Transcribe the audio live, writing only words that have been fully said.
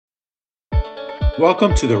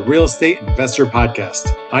Welcome to the Real Estate Investor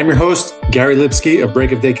Podcast. I'm your host, Gary Lipsky of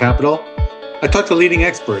Break of Day Capital. I talk to leading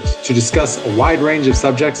experts to discuss a wide range of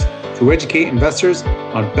subjects to educate investors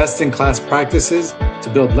on best-in-class practices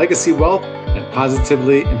to build legacy wealth and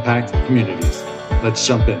positively impact communities. Let's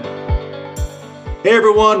jump in. Hey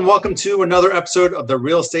everyone, welcome to another episode of the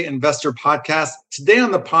Real Estate Investor Podcast. Today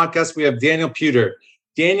on the podcast, we have Daniel Puder.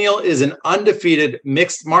 Daniel is an undefeated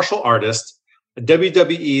mixed martial artist, a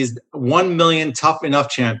WWE's 1 million Tough Enough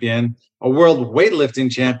champion, a world weightlifting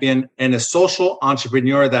champion, and a social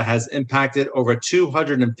entrepreneur that has impacted over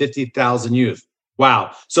 250,000 youth.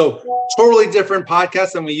 Wow. So totally different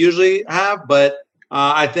podcast than we usually have, but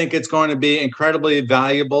I think it's going to be incredibly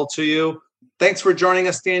valuable to you. Thanks for joining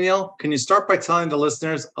us, Daniel. Can you start by telling the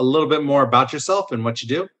listeners a little bit more about yourself and what you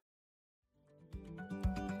do?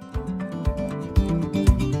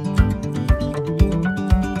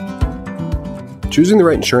 Choosing the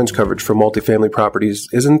right insurance coverage for multifamily properties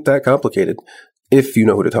isn't that complicated if you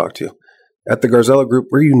know who to talk to. At the Garzella Group,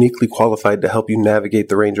 we're uniquely qualified to help you navigate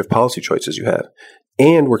the range of policy choices you have,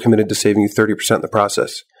 and we're committed to saving you 30% in the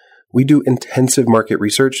process. We do intensive market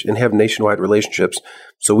research and have nationwide relationships,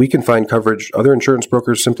 so we can find coverage other insurance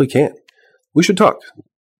brokers simply can't. We should talk.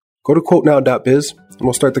 Go to quotenow.biz and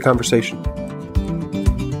we'll start the conversation.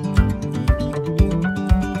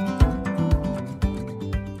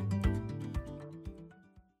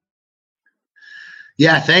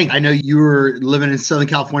 Yeah, thanks. I know you were living in Southern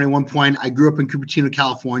California at one point. I grew up in Cupertino,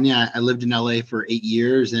 California. I lived in LA for 8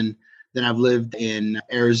 years, and then I've lived in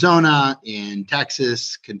Arizona, in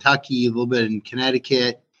Texas, Kentucky, a little bit in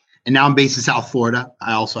Connecticut, and now I'm based in South Florida.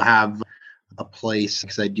 I also have a place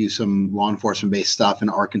because I do some law enforcement-based stuff in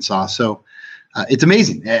Arkansas. So it's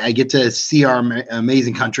amazing. I get to see our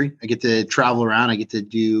amazing country. I get to travel around. I get to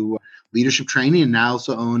do leadership training, and I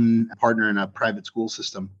also own a partner in a private school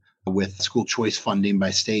system with school choice funding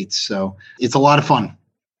by states. So it's a lot of fun.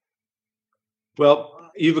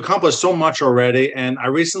 Well, you've accomplished so much already. And I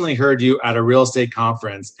recently heard you at a real estate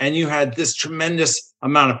conference, and you had this tremendous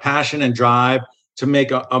amount of passion and drive to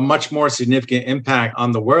make a much more significant impact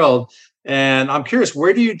on the world. And I'm curious,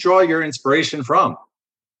 where do you draw your inspiration from?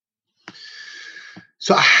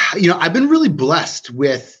 So, I've been really blessed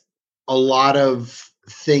with a lot of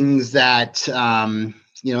things that,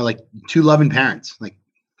 like two loving parents, like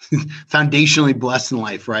foundationally blessed in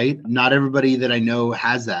life, right? Not everybody that I know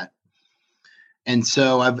has that. And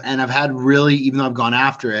so I've had really, even though I've gone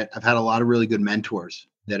after it, I've had a lot of really good mentors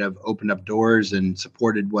that have opened up doors and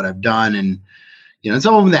supported what I've done. And,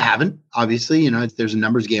 some of them that haven't, obviously, there's a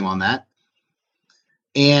numbers game on that.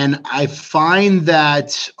 And I find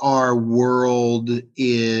that our world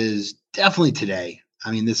is definitely today.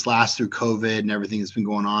 I mean, this last through COVID and everything that's been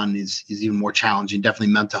going on is even more challenging,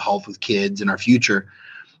 definitely mental health with kids and our future.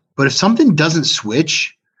 But if something doesn't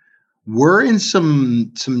switch, we're in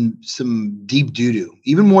some deep doo-doo,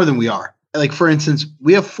 even more than we are. Like, for instance,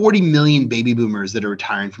 we have 40 million baby boomers that are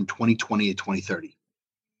retiring from 2020 to 2030.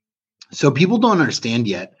 So people don't understand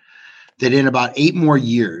yet that in about 8 more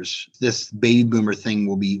years, this baby boomer thing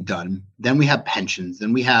will be done. Then we have pensions.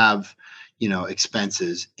 Then we have,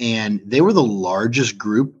 expenses. And they were the largest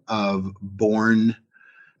group of born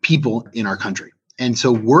people in our country. And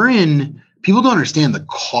so people don't understand the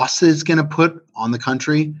cost that it's going to put on the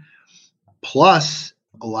country. Plus,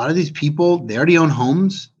 a lot of these people, they already own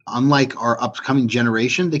homes. Unlike our upcoming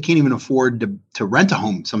generation, they can't even afford to rent a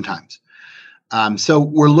home sometimes. So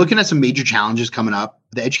we're looking at some major challenges coming up.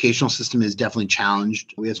 The educational system is definitely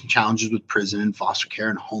challenged. We have some challenges with prison and foster care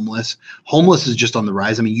and homeless. Homeless is just on the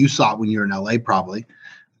rise. I mean, you saw it when you were in LA probably.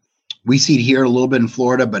 We see it here a little bit in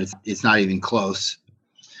Florida, but it's not even close.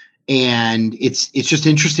 And it's just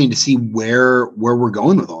interesting to see where we're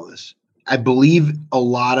going with all this. I believe a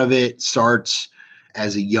lot of it starts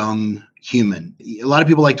as a young human. A lot of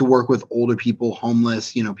people like to work with older people,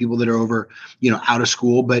 homeless, people that are over, out of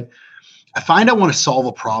school. But I find I want to solve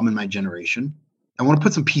a problem in my generation. I want to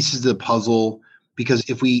put some pieces to the puzzle, because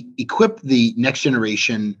if we equip the next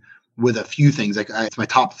generation with a few things, it's my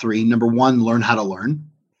top 3. Number 1, learn how to learn.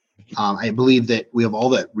 I believe that we have all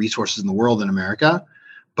the resources in the world in America,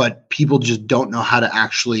 but people just don't know how to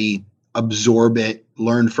actually absorb it,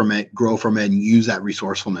 learn from it, grow from it, and use that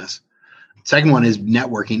resourcefulness. Second one is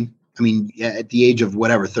networking. I mean, at the age of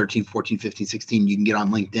 13, 14, 15, 16, you can get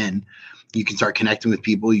on LinkedIn. You can start connecting with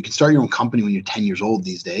people. You can start your own company when you're 10 years old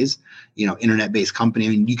these days, internet-based company. I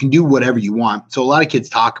mean, you can do whatever you want. So a lot of kids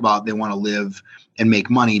talk about they want to live and make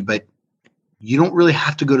money, but you don't really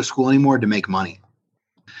have to go to school anymore to make money.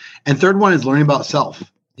 And third one is learning about self.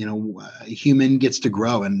 A human gets to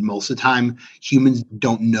grow. And most of the time, humans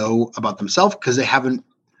don't know about themselves because they haven't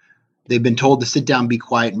They've been told to sit down, be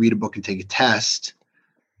quiet, and read a book and take a test,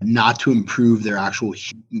 not to improve their actual,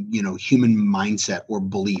 human mindset or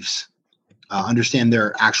beliefs. Understand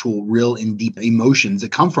their actual real and deep emotions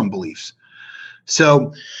that come from beliefs.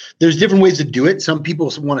 So there's different ways to do it. Some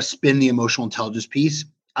people want to spin the emotional intelligence piece.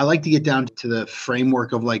 I like to get down to the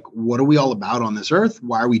framework of like, what are we all about on this earth?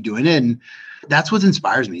 Why are we doing it? And that's what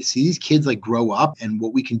inspires me. See these kids like grow up and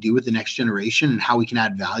what we can do with the next generation and how we can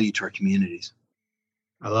add value to our communities.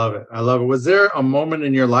 I love it. I love it. Was there a moment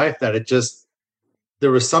in your life that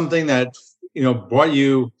there was something that, brought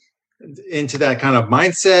you into that kind of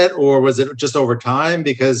mindset, or was it just over time?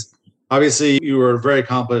 Because obviously you were a very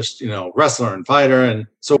accomplished, wrestler and fighter. And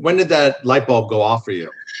so when did that light bulb go off for you?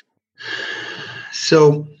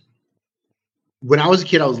 So when I was a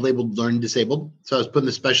kid, I was labeled learning disabled. So I was put in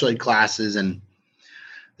the special ed classes and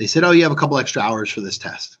they said, oh, you have a couple extra hours for this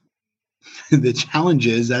test. The challenge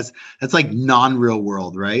is that's like non-real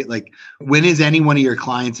world, right? Like when is any one of your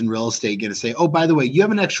clients in real estate going to say, oh, by the way, you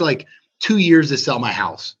have an extra like 2 years to sell my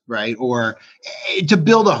house, right? Or to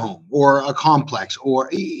build a home or a complex, or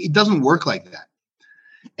it doesn't work like that.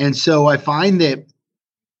 And so I find that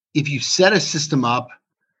if you set a system up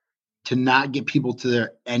to not get people to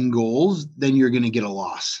their end goals, then you're going to get a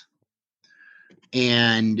loss.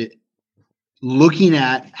 And looking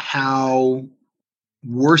at how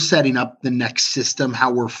we're setting up the next system,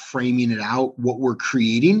 how we're framing it out, what we're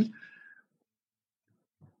creating,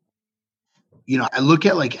 I look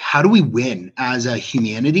at like, how do we win as a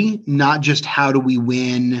humanity? Not just how do we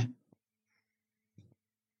win,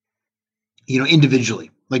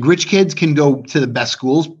 individually. Like rich kids can go to the best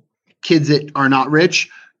schools. Kids that are not rich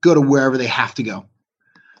go to wherever they have to go.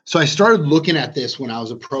 So I started looking at this when I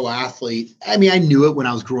was a pro athlete. I mean, I knew it when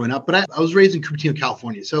I was growing up, but I was raised in Cupertino,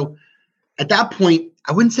 California. So at that point,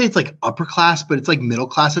 I wouldn't say it's like upper class, but it's like middle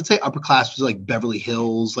class. I'd say upper class was like Beverly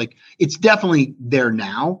Hills. Like it's definitely there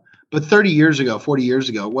now. But 40 years ago,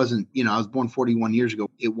 it wasn't, I was born 41 years ago.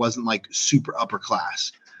 It wasn't like super upper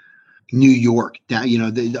class. New York,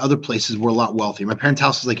 the other places were a lot wealthier. My parents'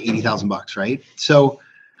 house was like $80,000, right? So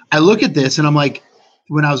I look at this and I'm like,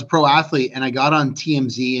 when I was a pro athlete and I got on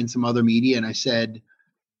TMZ and some other media and I said,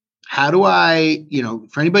 how do I,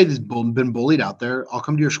 for anybody that's been bullied out there, I'll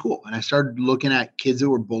come to your school. And I started looking at kids that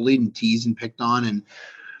were bullied and teased and picked on,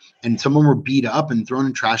 and some of them were beat up and thrown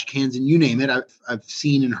in trash cans and you name it. I've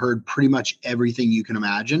seen and heard pretty much everything you can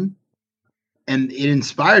imagine. And it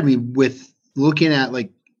inspired me with looking at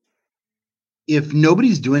like, if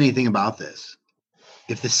nobody's doing anything about this,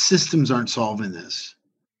 if the systems aren't solving this,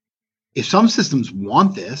 if some systems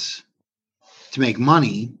want this to make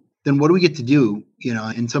money, then what do we get to do?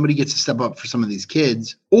 And somebody gets to step up for some of these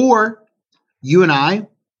kids, or you and I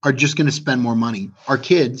are just going to spend more money. Our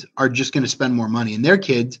kids are just going to spend more money, and their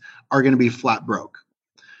kids are going to be flat broke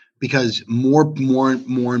because more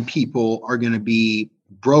people are going to be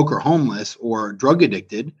broke or homeless or drug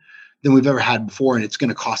addicted than we've ever had before. And it's going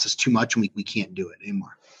to cost us too much and we can't do it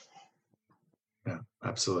anymore. Yeah,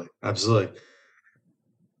 absolutely. Absolutely.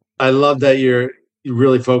 I love that you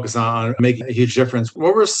really focus on making a huge difference.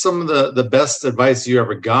 What were some of the best advice you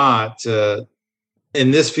ever got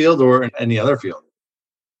in this field or in any other field?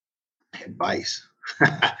 Advice.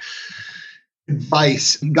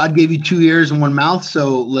 Advice. God gave you 2 ears and 1 mouth.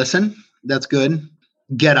 So listen, that's good.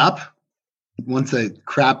 Get up. Once the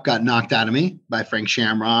crap got knocked out of me by Frank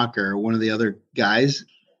Shamrock or one of the other guys,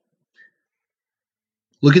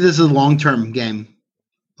 look at this as a long-term game.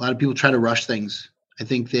 A lot of people try to rush things. I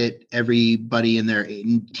think that everybody in their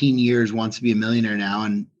 18 years wants to be a millionaire now.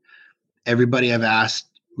 And everybody I've asked,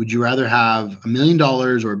 would you rather have $1 million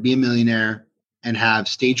or be a millionaire and have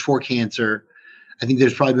stage 4 cancer? I think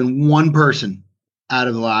there's probably been one person out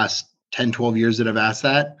of the last 10, 12 years that I've asked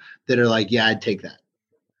that are like, yeah, I'd take that.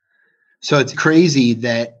 So it's crazy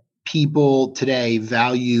that people today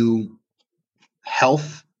value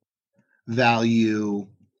health, value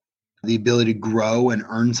the ability to grow and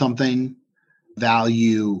earn something,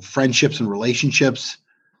 value friendships and relationships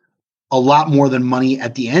a lot more than money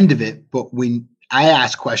at the end of it. But when I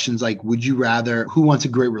ask questions like, would you rather, who wants a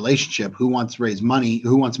great relationship? Who wants to raise money?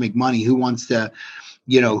 Who wants to make money? Who wants to,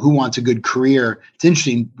 who wants a good career? It's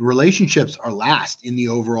interesting. Relationships are last in the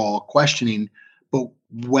overall questioning. But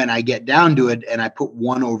when I get down to it and I put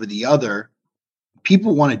one over the other,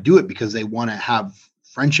 people want to do it because they want to have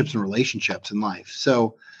friendships and relationships in life.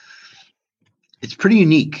 So it's pretty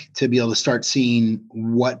unique to be able to start seeing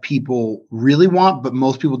what people really want, but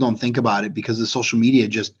most people don't think about it because the social media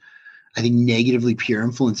just, I think, negatively peer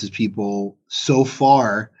influences people so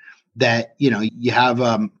far that, you have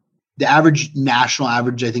the average national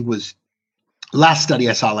average, I think, was last study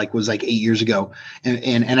I saw was 8 years ago,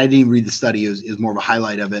 and I didn't even read the study. It was more of a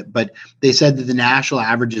highlight of it, but they said that the national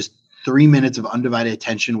average is 3 minutes of undivided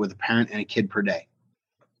attention with a parent and a kid per day.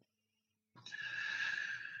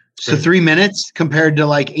 So 3 minutes compared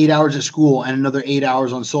to 8 hours at school and another 8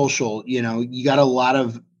 hours on social, you got a lot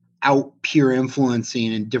of out peer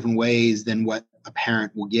influencing in different ways than what a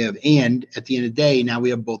parent will give. And at the end of the day, now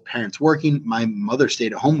we have both parents working. My mother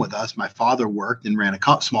stayed at home with us. My father worked and ran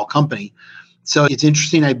a small company. So it's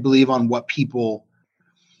interesting, I believe, on what people,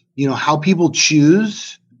 how people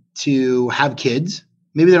choose to have kids.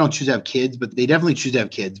 Maybe they don't choose to have kids, but they definitely choose to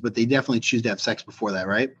have kids, but they definitely choose to have sex before that,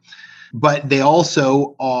 right? But they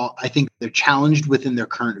also, I think they're challenged within their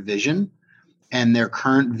current vision, and their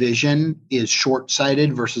current vision is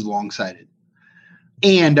short-sighted versus long-sighted.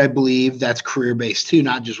 And I believe that's career-based too,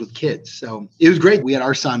 not just with kids. So it was great. We had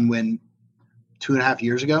our son 2.5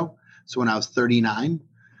 years ago. So when I was 39.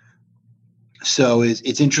 So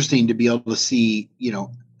it's interesting to be able to see,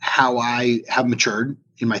 how I have matured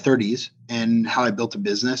in my 30s and how I built a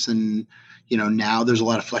business. And, now there's a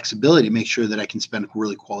lot of flexibility to make sure that I can spend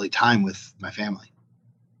really quality time with my family.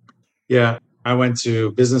 Yeah. I went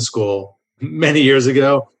to business school many years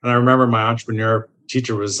ago, and I remember my entrepreneur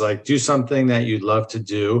teacher was like, do something that you'd love to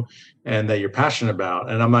do and that you're passionate about.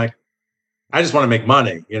 And I'm like, I just want to make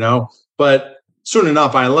money, but soon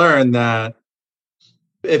enough, I learned that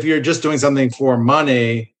if you're just doing something for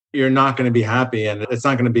money, you're not going to be happy and it's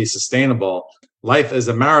not going to be sustainable. Life is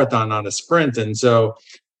a marathon, not a sprint. And so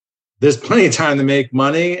there's plenty of time to make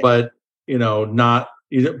money, but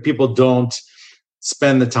people don't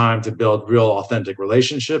spend the time to build real authentic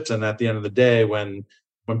relationships. And at the end of the day, when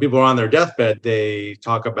people are on their deathbed, they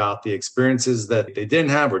talk about the experiences that they didn't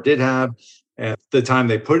have or did have and the time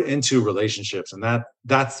they put into relationships. And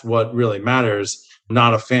that's what really matters,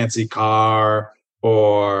 not a fancy car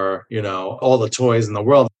or, all the toys in the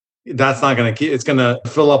world. That's not going to it's going to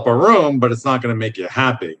fill up a room, but it's not going to make you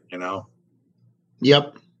happy,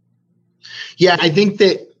 Yep. Yeah, I think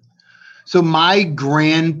that, so my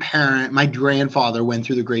grandfather went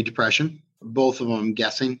through the Great Depression. Both of them, I'm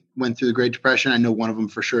guessing, went through the Great Depression. I know one of them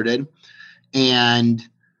for sure did. And,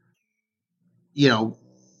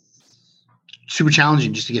 super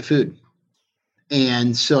challenging just to get food.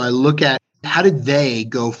 And so I look at how did they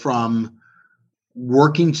go from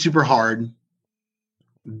working super hard,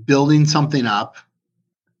 building something up,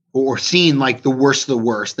 or seeing the worst of the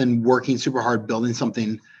worst, then working super hard, building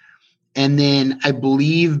something. And then I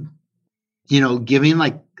believe, giving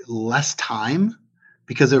less time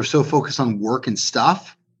because they were so focused on work and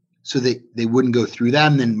stuff so that they wouldn't go through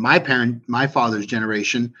that. And then my father's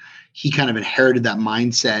generation, he kind of inherited that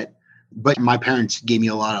mindset, but my parents gave me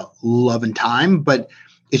a lot of love and time, but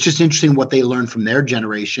it's just interesting what they learned from their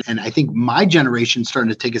generation. And I think my generation starting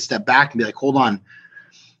to take a step back and be like, hold on,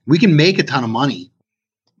 we can make a ton of money,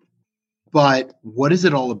 but what is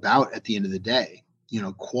it all about at the end of the day?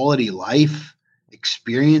 Quality life,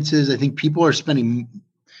 experiences. I think people are spending,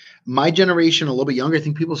 my generation, a little bit younger, I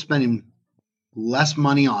think people are spending less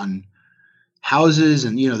money on houses,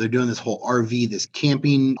 and they're doing this whole this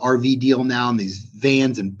camping RV deal now, and these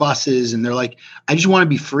vans and buses, and they're like, I just want to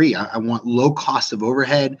be free. I want low cost of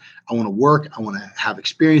overhead. I want to work. I want to have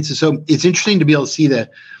experiences. So it's interesting to be able to see the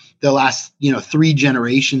last 3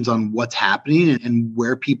 generations on what's happening and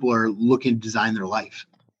where people are looking to design their life.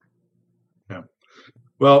 Yeah.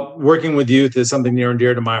 Well, working with youth is something near and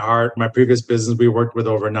dear to my heart. My previous business, we worked with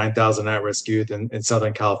over 9,000 at-risk youth in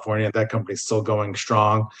Southern California. That company's still going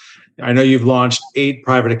strong. I know you've launched 8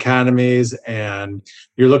 private academies and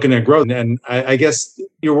you're looking at growth. And I guess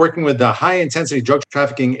you're working with the high-intensity drug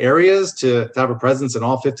trafficking areas to have a presence in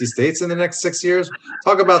all 50 states in the next 6 years.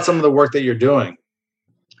 Talk about some of the work that you're doing.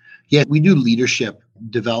 Yeah, we do leadership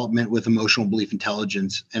development with emotional belief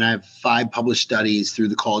intelligence. And I have 5 published studies through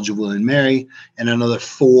the College of William and Mary and another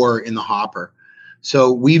 4 in the hopper.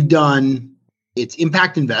 So we've done, it's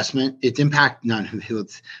impact investment. It's impact,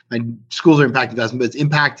 my schools are impact investment, but it's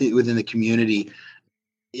impact within the community.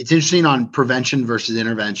 It's interesting on prevention versus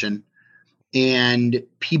intervention. And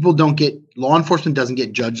law enforcement doesn't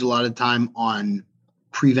get judged a lot of the time on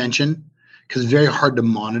prevention because it's very hard to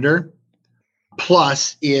monitor.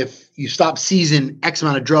 Plus, if you stop seizing X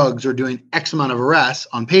amount of drugs or doing X amount of arrests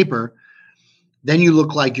on paper, then you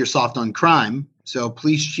look like you're soft on crime. So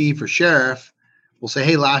police chief or sheriff will say,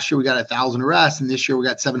 hey, last year we got 1,000 arrests and this year we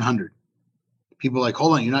got 700. People are like,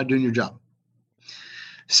 hold on, you're not doing your job.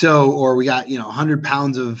 So, or we got, 100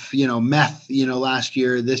 pounds of, meth, last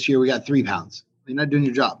year, this year we got 3 pounds. You're not doing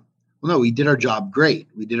your job. Well, no, we did our job great.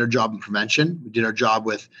 We did our job in prevention. We did our job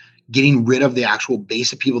with getting rid of the actual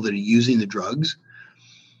base of people that are using the drugs.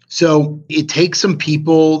 So it takes some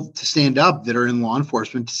people to stand up that are in law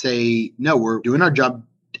enforcement to say, no, we're doing our job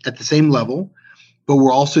at the same level, but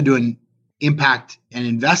we're also doing impact and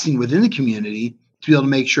investing within the community to be able to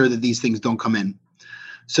make sure that these things don't come in.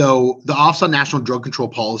 So the Office on National Drug Control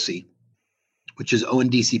Policy, which is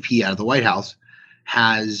ONDCP out of the White House,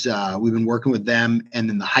 has we've been working with them and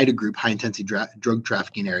then the HIDTA group, high intensity drug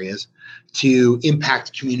trafficking areas, to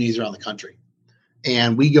impact communities around the country.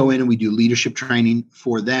 And we go in and we do leadership training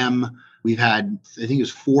for them. We've had, I think it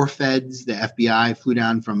was 4 feds. The FBI flew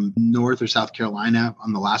down from North or South Carolina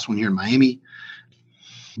on the last one here in Miami.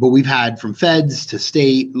 But we've had from feds to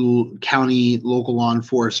state, county, local law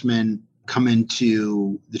enforcement come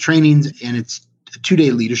into the trainings, and it's a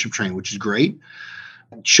 2-day leadership training, which is great.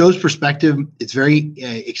 It shows perspective. It's very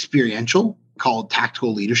experiential, called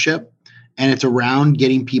tactical leadership. And it's around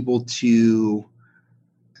getting people to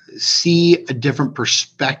see a different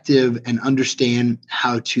perspective and understand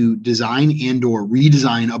how to design and or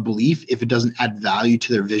redesign a belief if it doesn't add value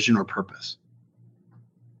to their vision or purpose.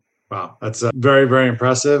 Wow, that's very, very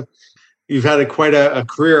impressive. You've had quite a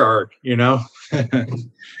career arc, you know?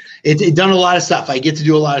 It's done a lot of stuff. I get to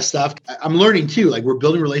do a lot of stuff. I'm learning too, like we're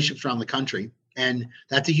building relationships around the country. And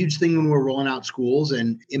that's a huge thing when we're rolling out schools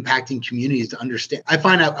and impacting communities to understand. I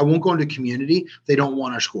find out I won't go into a community if they don't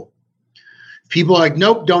want our school. People are like,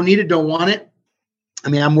 nope, don't need it, don't want it. I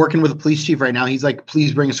mean, I'm working with a police chief right now. He's like,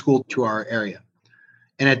 please bring a school to our area.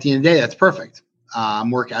 And at the end of the day, that's perfect.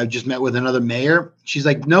 I just met with another mayor. She's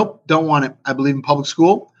like, nope, don't want it. I believe in public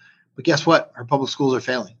school. But guess what? Our public schools are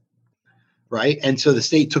failing. Right. And so the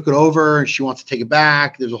state took it over and she wants to take it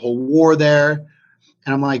back. There's a whole war there.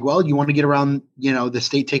 And I'm like, well, you want to get around, the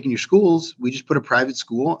state taking your schools. We just put a private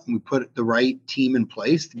school and we put the right team in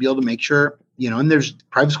place to be able to make sure, and there's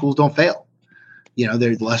private schools don't fail.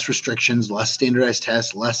 There's less restrictions, less standardized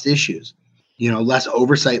tests, less issues, less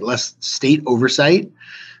oversight, less state oversight.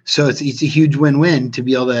 So it's a huge win-win to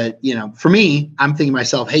be able to, for me, I'm thinking to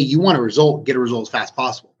myself, hey, you want a result, get a result as fast as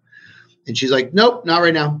possible. And she's like, nope, not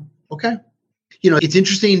right now. Okay. It's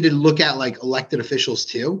interesting to look at like elected officials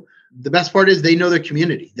too. The best part is they know their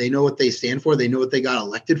community. They know what they stand for. They know what they got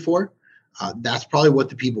elected for. That's probably what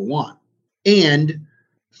the people want. And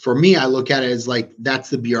for me, I look at it as like, that's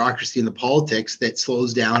the bureaucracy and the politics that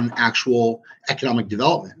slows down actual economic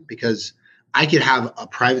development, because I could have a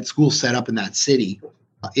private school set up in that city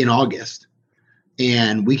in August,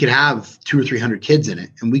 and we could have 200 or 300 kids in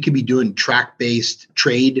it. And we could be doing track-based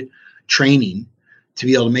trade training to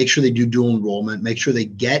be able to make sure they do dual enrollment, make sure they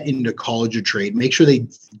get into college or trade, make sure they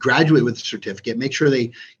graduate with a certificate, make sure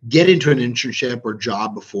they get into an internship or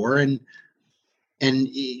job before, and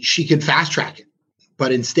she could fast track it.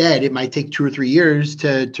 But instead, it might take 2 or 3 years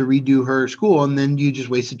to redo her school, and then you just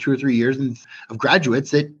wasted 2 or 3 years of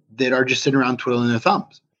graduates that are just sitting around twiddling their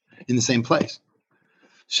thumbs in the same place.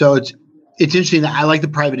 So it's interesting that I like the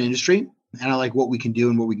private industry, and I like what we can do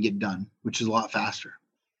and what we can get done, which is a lot faster.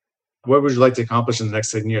 What would you like to accomplish in the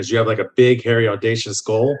next 10 years? Do you have like a big, hairy, audacious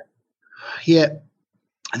goal? Yeah,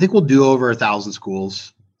 I think we'll do over 1,000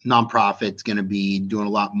 schools. Nonprofit's going to be doing a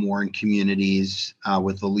lot more in communities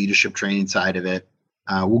with the leadership training side of it.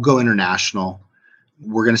 We'll go international.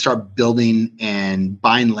 We're going to start building and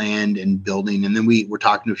buying land and building. And then we're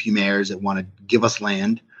talking to a few mayors that want to give us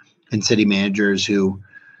land, and city managers who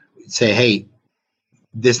say, hey,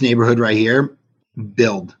 this neighborhood right here,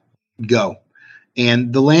 build, go.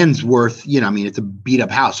 And the land's worth, it's a beat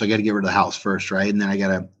up house. So I got to get rid of the house first, right? And then I got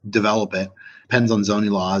to develop it. Depends on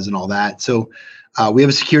zoning laws and all that. So we have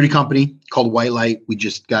a security company called White Light. We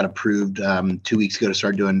just got approved 2 weeks ago to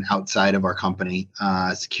start doing outside of our company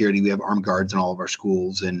security. We have armed guards in all of our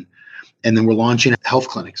schools, and then we're launching health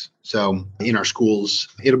clinics. So in our schools,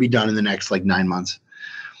 it'll be done in the next 9 months.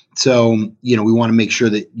 So, we want to make sure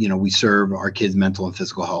that, we serve our kids' mental and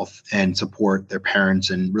physical health and support their parents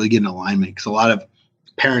and really get in alignment. Because a lot of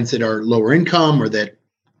parents that are lower income or that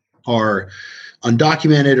are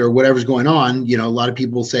undocumented or whatever's going on, a lot of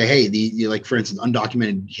people say, hey, for instance,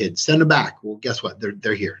 undocumented kids, send them back. Well, guess what?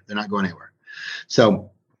 They're here. They're not going anywhere.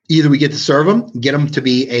 So either we get to serve them, get them to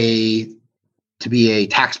be a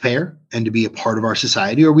taxpayer and to be a part of our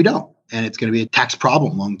society, or we don't. And it's going to be a tax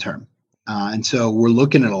problem long term. And so we're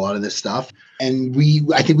looking at a lot of this stuff, and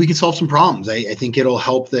I think we can solve some problems. I think it'll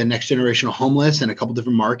help the next generation of homeless in a couple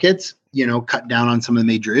different markets, cut down on some of the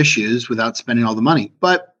major issues without spending all the money.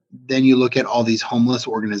 But then you look at all these homeless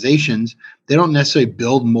organizations, they don't necessarily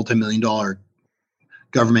build multi-million-dollar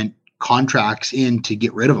government contracts in to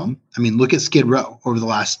get rid of them. I mean, look at Skid Row over the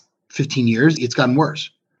last 15 years. It's gotten worse.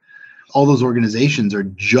 All those organizations are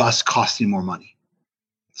just costing more money.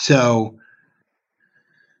 So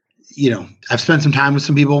I've spent some time with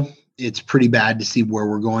some people. It's pretty bad to see where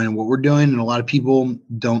we're going and what we're doing. And a lot of people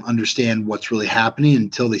don't understand what's really happening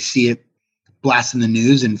until they see it blast in the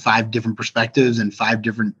news in 5 different perspectives and 5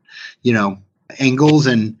 different, angles.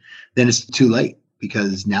 And then it's too late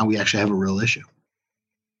because now we actually have a real issue.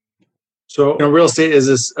 So, real estate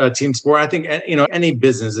is a team sport. I think, any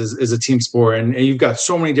business is a team sport, and you've got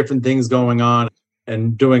so many different things going on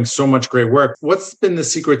and doing so much great work. What's been the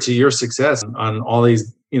secret to your success on all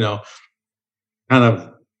these, kind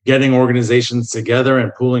of getting organizations together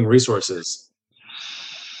and pooling resources?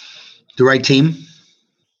 The right team.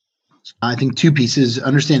 I think 2 pieces: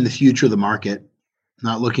 understand the future of the market,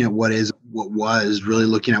 not looking at what was, really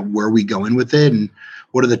looking at where we go in with it and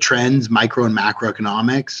what are the trends, micro and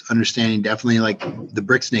macroeconomics, understanding definitely like the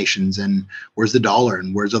BRICS nations and where's the dollar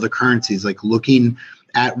and where's other currencies, like looking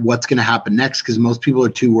at what's going to happen next, because most people are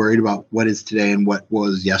too worried about what is today and what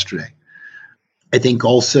was yesterday. I think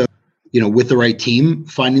also, with the right team,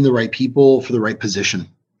 finding the right people for the right position.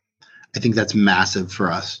 I think that's massive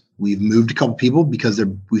for us. We've moved a couple people because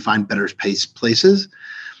we find better places.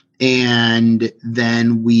 And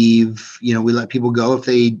then we let people go if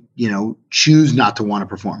they, choose not to want to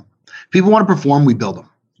perform. If people want to perform, we build them.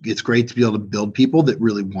 It's great to be able to build people that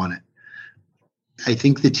really want it. I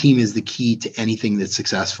think the team is the key to anything that's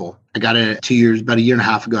successful. I got it about a year and a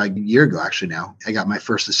half ago, a year ago, actually now. I got my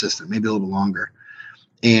first assistant, maybe a little bit longer.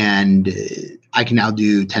 And I can now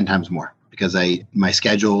do 10 times more because my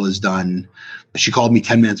schedule is done. She called me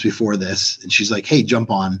 10 minutes before this and she's like, hey,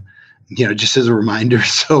 jump on. Just as a reminder.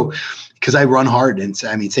 So, because I run hard and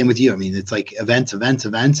same with you. It's like events. And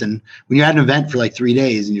when you're at an event for like 3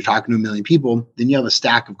 days and you're talking to 1 million people, then you have a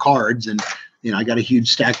stack of cards and, I got a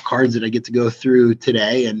huge stack of cards that I get to go through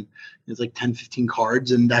today. And it's like 10, 15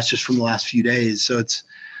 cards. And that's just from the last few days. So it's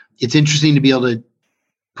interesting to be able to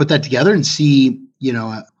put that together and see,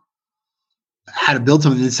 how to build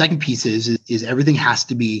something. The second piece is everything has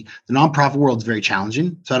to be, the nonprofit world is very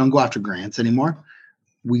challenging. So I don't go after grants anymore.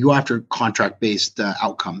 We go after contract-based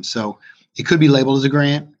outcomes. So it could be labeled as a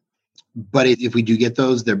grant, but if we do get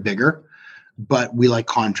those, they're bigger. But we like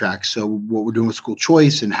contracts. So what we're doing with school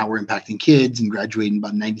choice and how we're impacting kids and graduating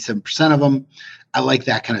about 97% of them, I like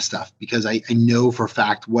that kind of stuff because I know for a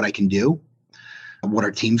fact what I can do, what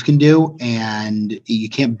our teams can do. And you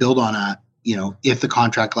can't build on if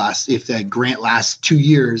the grant lasts 2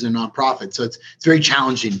 years in nonprofit. So it's very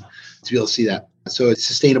challenging to be able to see that. So it's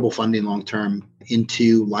sustainable funding long-term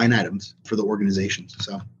into line items for the organizations.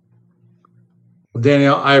 So,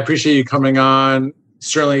 Daniel, I appreciate you coming on.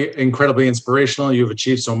 Certainly incredibly inspirational. You've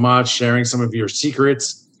achieved so much, sharing some of your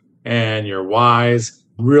secrets and your whys.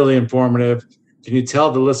 Really informative. Can you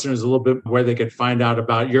tell the listeners a little bit where they could find out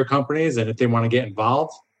about your companies and if they want to get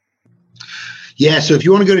involved? Yeah, so if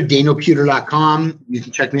you want to go to danielpuder.com, you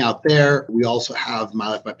can check me out there. We also have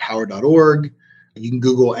mylifebypower.org. You can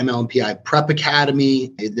Google MLMPI Prep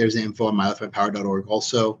Academy. There's info on mylifebypower.org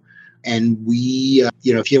also. And we,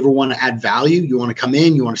 if you ever want to add value, you want to come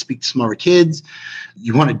in, you want to speak to some of our kids,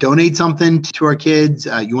 you want to donate something to our kids,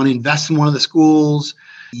 you want to invest in one of the schools,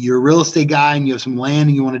 you're a real estate guy and you have some land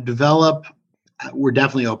and you want to develop, we're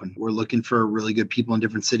definitely open. We're looking for really good people in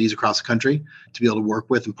different cities across the country to be able to work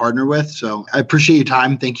with and partner with. So I appreciate your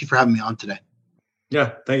time. Thank you for having me on today.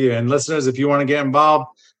 Yeah, thank you. And listeners, if you want to get involved,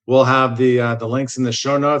 we'll have the links in the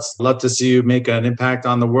show notes. Love to see you make an impact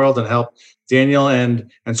on the world and help Daniel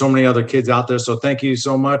and so many other kids out there. So thank you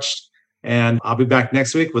so much. And I'll be back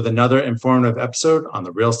next week with another informative episode on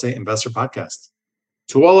the Real Estate Investor Podcast.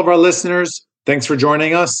 To all of our listeners, thanks for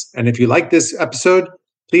joining us. And if you like this episode,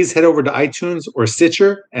 please head over to iTunes or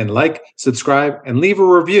Stitcher and subscribe, and leave a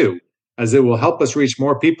review, as it will help us reach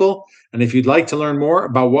more people. And if you'd like to learn more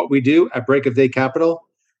about what we do at Break of Day Capital,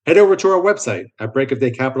 head over to our website at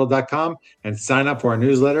breakofdaycapital.com and sign up for our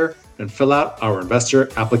newsletter and fill out our investor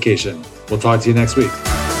application. We'll talk to you next week.